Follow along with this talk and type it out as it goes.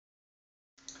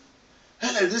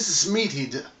Hello, this is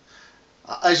Meathead.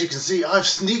 As you can see, I've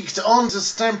sneaked onto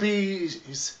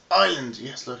Stampy's island.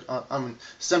 Yes, look, I'm in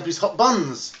Stampy's hot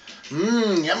buns.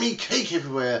 Yummy cake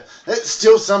everywhere. Let's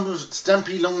steal some of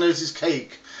Stampy Longnose's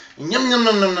cake. Yum yum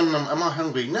yum yum yum yum. Am I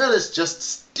hungry? No, let's just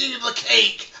steal the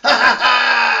cake. Ha ha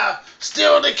ha!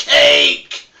 Steal the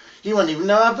cake! You won't even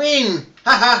know I've been.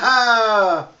 Ha ha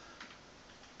ha!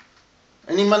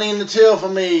 Any money in the till for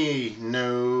me?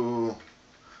 No.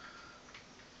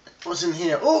 What's in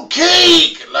here? Oh,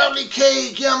 cake! Lovely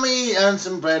cake, yummy! And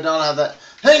some bread, I'll have that.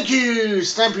 Thank you,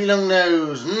 Stampy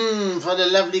Longnose, for the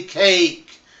lovely cake.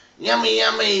 Yummy,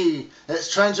 yummy!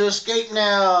 Let's try to escape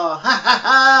now. Ha ha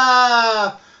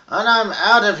ha! And I'm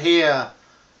out of here.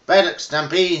 Bad luck,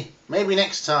 Stampy. Maybe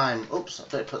next time. Oops, I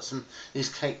better put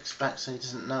these cakes back so he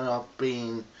doesn't know I've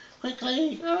been.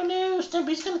 Quickly! Oh no,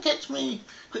 Stampy's gonna catch me.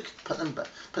 Quick, put them back.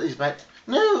 Put these back.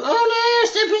 No! Oh no,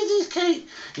 Stampy's cake.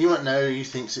 He won't know. He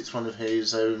thinks it's one of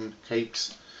his own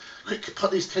cakes. Quick, put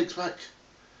these cakes back.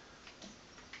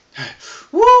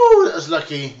 Woo! That was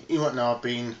lucky. He won't know I've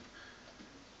been.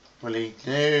 Will he?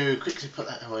 No. Quickly put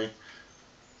that away.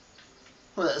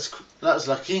 Well, that was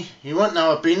lucky. He won't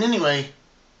know I've been anyway.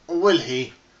 Or will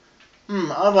he?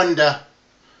 I wonder.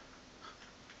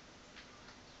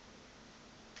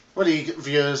 Well, you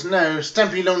viewers, no,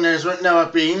 Stampy Longnose won't know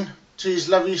I've been to his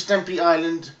lovely Stampy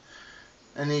Island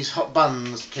and these hot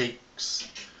buns cakes.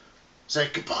 Say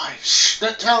goodbye. Shh,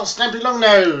 don't tell Stampy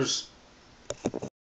Longnose.